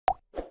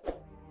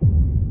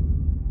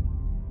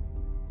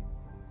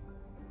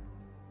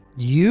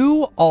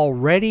You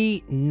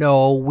already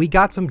know we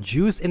got some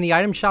juice in the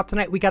item shop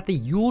tonight. We got the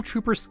YULE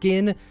Trooper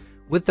skin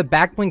with the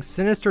backbling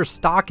sinister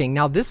stocking.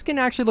 Now this skin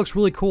actually looks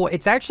really cool.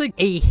 It's actually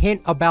a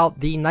hint about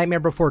the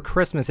Nightmare Before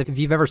Christmas. If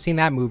you've ever seen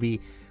that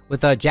movie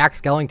with Jack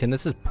Skellington,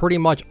 this is pretty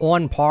much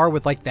on par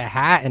with like the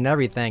hat and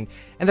everything.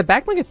 And the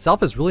backbling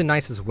itself is really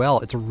nice as well.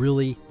 It's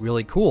really,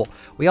 really cool.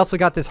 We also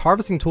got this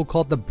harvesting tool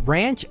called the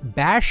Branch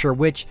Basher,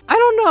 which I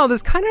don't know,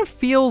 this kind of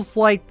feels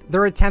like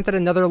they're attempted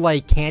another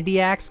like candy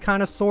axe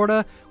kind of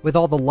sorta with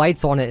all the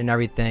lights on it and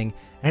everything.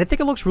 And I think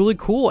it looks really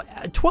cool.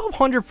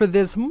 1200 for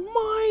this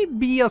might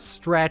be a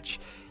stretch.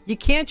 You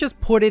can't just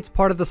put it's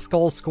part of the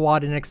Skull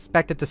Squad and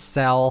expect it to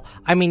sell.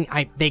 I mean,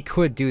 they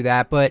could do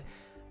that, but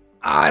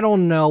I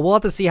don't know. We'll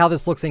have to see how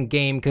this looks in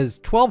game because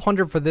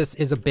 1200 for this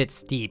is a bit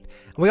steep.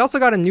 And we also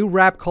got a new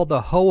wrap called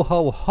the Ho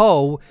Ho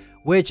Ho,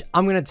 which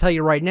I'm going to tell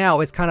you right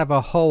now, it's kind of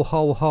a ho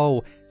ho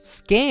ho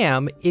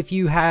scam if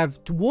you have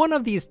one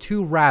of these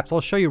two wraps.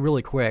 I'll show you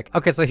really quick.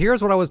 Okay, so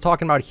here's what I was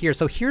talking about here.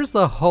 So here's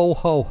the ho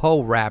ho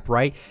ho wrap,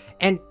 right?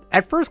 And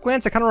at first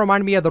glance, it kind of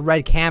reminded me of the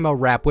red camo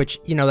wrap, which,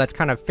 you know, that's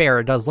kind of fair.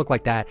 It does look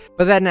like that.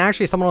 But then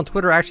actually someone on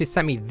Twitter actually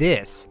sent me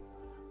this.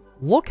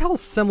 Look how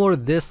similar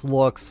this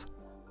looks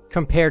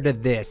compared to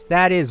this.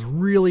 That is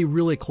really,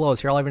 really close.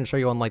 Here, I'll even show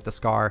you on like the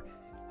scar.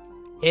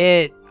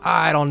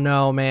 I don't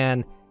know,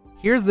 man.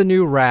 Here's the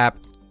new wrap.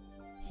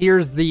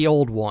 Here's the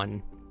old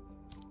one.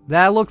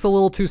 That looks a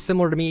little too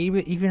similar to me.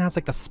 Even has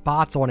like the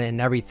spots on it and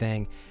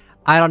everything.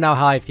 I don't know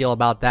how I feel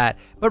about that.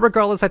 But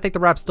regardless, I think the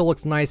wrap still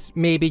looks nice.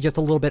 Maybe just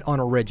a little bit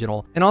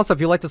unoriginal. And also,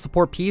 if you'd like to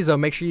support PIZO,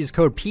 make sure you use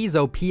code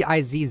PIZO,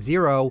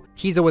 P-I-Z-0,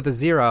 PIZO with a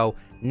 0,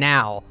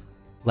 now.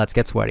 Let's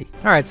get sweaty.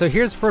 All right, so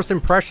here's first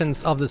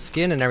impressions of the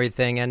skin and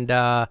everything, and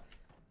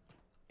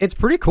it's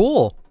pretty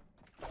cool.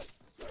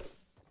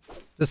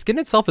 The skin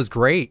itself is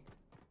great.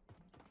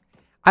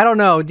 I don't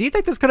know. Do you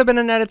think this could have been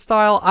an edit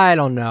style? I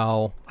don't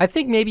know. I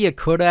think maybe it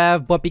could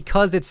have, but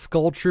because it's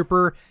Skull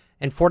Trooper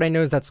and Fortnite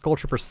knows that Skull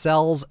Trooper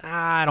sells,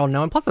 I don't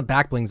know. And plus the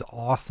backbling's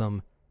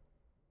awesome.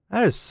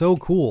 That is so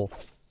cool.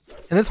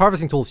 And this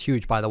harvesting tool is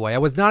huge, by the way. I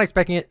was not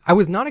expecting it. I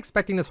was not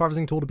expecting this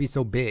harvesting tool to be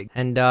so big.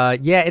 And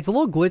yeah, it's a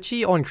little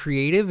glitchy on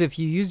creative. If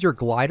you use your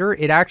glider,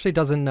 it actually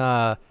doesn't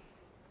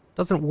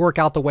work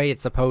out the way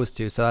it's supposed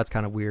to. So that's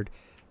kind of weird.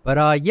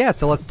 But yeah,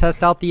 so let's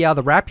test out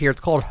the wrap here.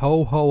 It's called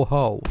Ho Ho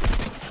Ho.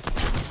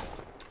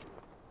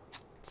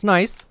 It's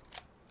nice.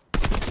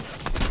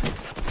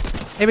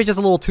 Maybe just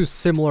a little too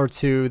similar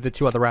to the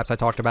two other wraps I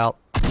talked about.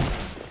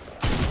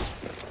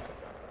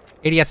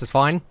 ADS is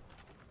fine.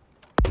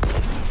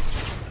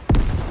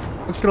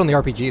 Looks good on the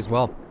RPG as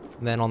well.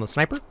 And then on the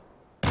sniper.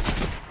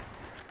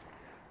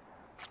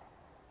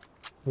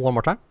 One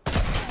more time.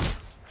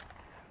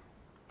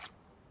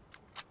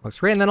 Looks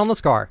great. And then on the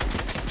scar.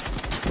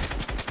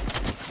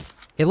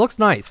 It looks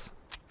nice.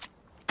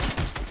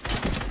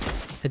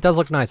 It does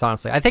look nice,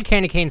 honestly. I think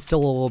Candy Cane's still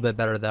a little bit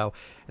better, though.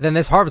 And then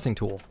this harvesting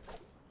tool.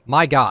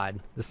 My God.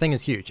 This thing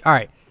is huge. All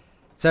right.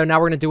 So now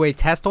we're going to do a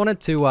test on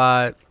it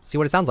to see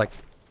what it sounds like.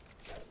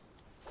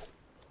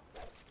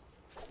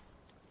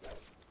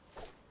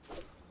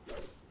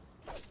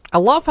 I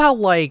love how,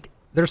 like,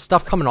 there's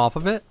stuff coming off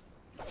of it.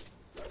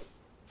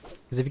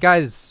 Because if you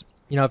guys,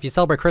 you know, if you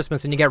celebrate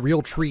Christmas and you get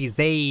real trees,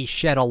 they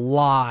shed a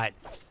lot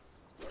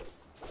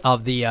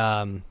of the,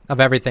 of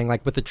everything.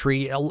 Like, with the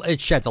tree,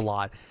 it sheds a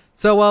lot.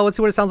 So, let's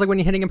see what it sounds like when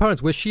you're hitting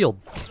opponents with shield.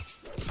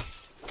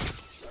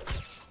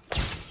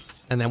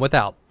 And then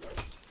without.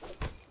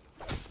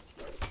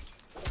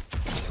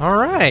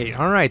 Alright,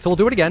 alright. So we'll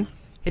do it again.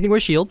 Hitting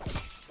with shield.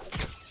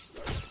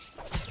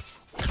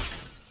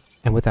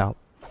 And without.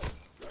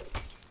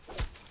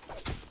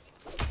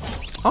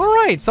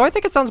 Alright, so I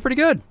think it sounds pretty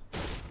good.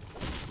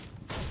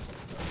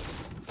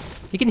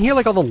 You can hear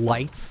like all the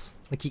lights.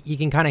 Like you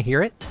can kind of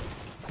hear it.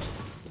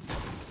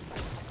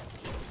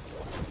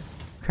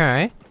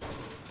 Okay.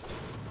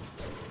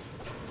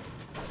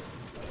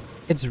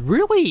 It's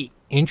really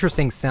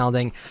interesting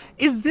sounding.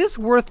 Is this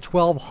worth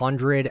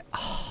 1200?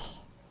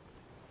 Oh,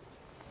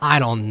 I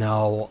don't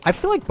know. I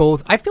feel like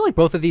both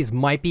of these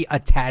might be a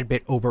tad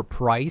bit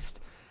overpriced.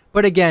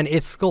 But again,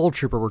 it's Skull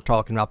Trooper we're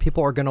talking about.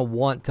 People are going to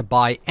want to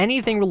buy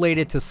anything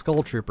related to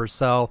Skull Trooper,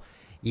 so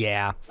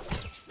yeah.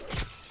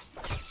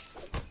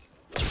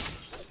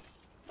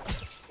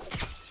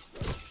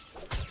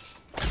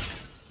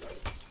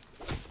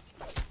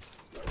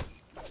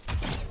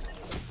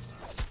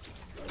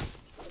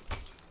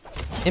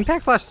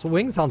 Impact slash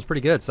swing sounds pretty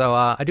good, so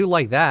I do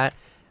like that.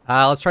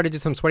 Let's try to do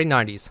some sweaty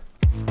 90s.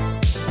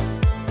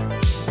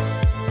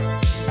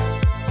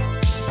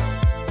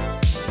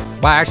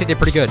 Wow, I actually did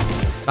pretty good.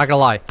 Not gonna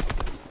lie.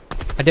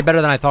 I did better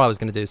than I thought I was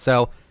gonna do,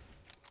 so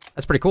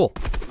that's pretty cool.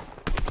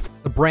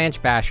 The Branch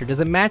Basher.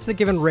 Does it match the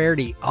given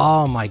rarity?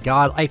 Oh my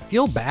God, I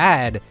feel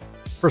bad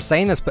for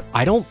saying this, but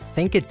I don't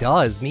think it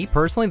does. Me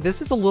personally,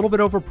 this is a little bit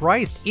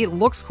overpriced. It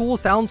looks cool,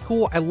 sounds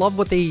cool. I love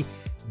what they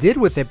did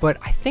with it, but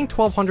I think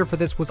 1200 for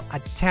this was a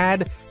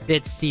tad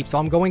bit steep, so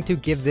I'm going to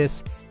give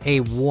this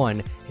a 1.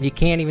 And you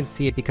can't even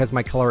see it because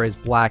my color is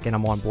black and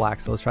I'm on black,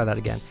 so let's try that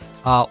again.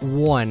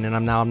 1, and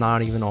I'm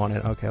not even on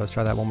it. Okay, let's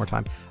try that one more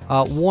time.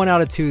 1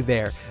 out of 2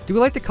 there. Do we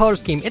like the color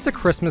scheme? It's a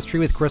Christmas tree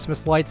with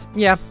Christmas lights.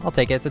 Yeah, I'll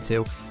take it. It's a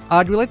 2.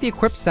 Do we like the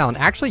equip sound?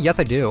 Actually, yes,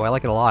 I do. I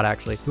like it a lot,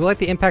 actually. Do we like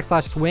the impact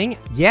slash swing?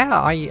 Yeah,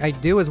 I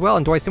do as well.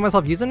 And do I see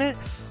myself using it?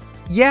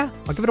 Yeah,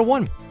 I'll give it a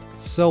 1.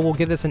 So we'll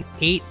give this an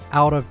 8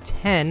 out of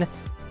 10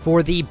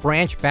 for the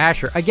branch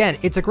basher. Again,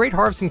 it's a great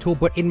harvesting tool,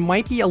 but it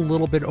might be a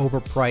little bit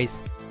overpriced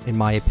in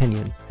my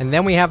opinion. And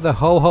then we have the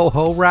ho ho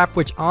ho wrap,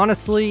 which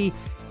honestly,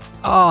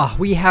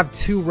 we have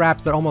 2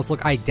 wraps that almost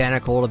look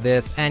identical to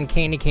this, and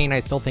Candy Cane I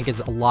still think is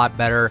a lot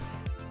better.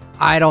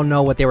 I don't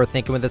know what they were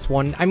thinking with this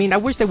one. I mean, I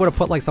wish they would have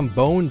put like some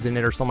bones in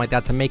it or something like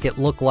that to make it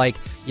look like,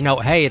 you know,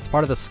 hey, it's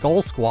part of the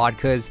Skull Squad,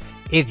 because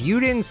if you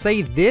didn't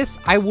say this,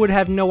 I would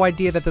have no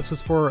idea that this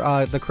was for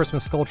the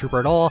Christmas Skull Trooper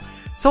at all.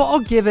 So I'll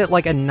give it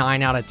like a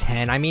 9 out of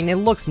 10. I mean, it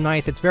looks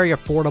nice, it's very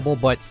affordable,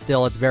 but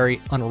still, it's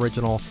very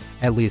unoriginal,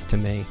 at least to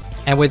me.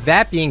 And with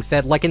that being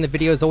said, liking the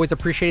video is always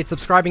appreciated,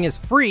 subscribing is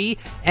free,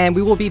 and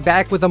we will be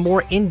back with a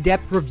more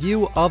in-depth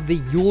review of the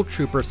YULE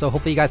Trooper, so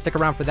hopefully you guys stick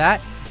around for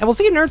that, and we'll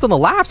see you nerds on the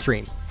live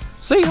stream.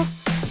 See ya!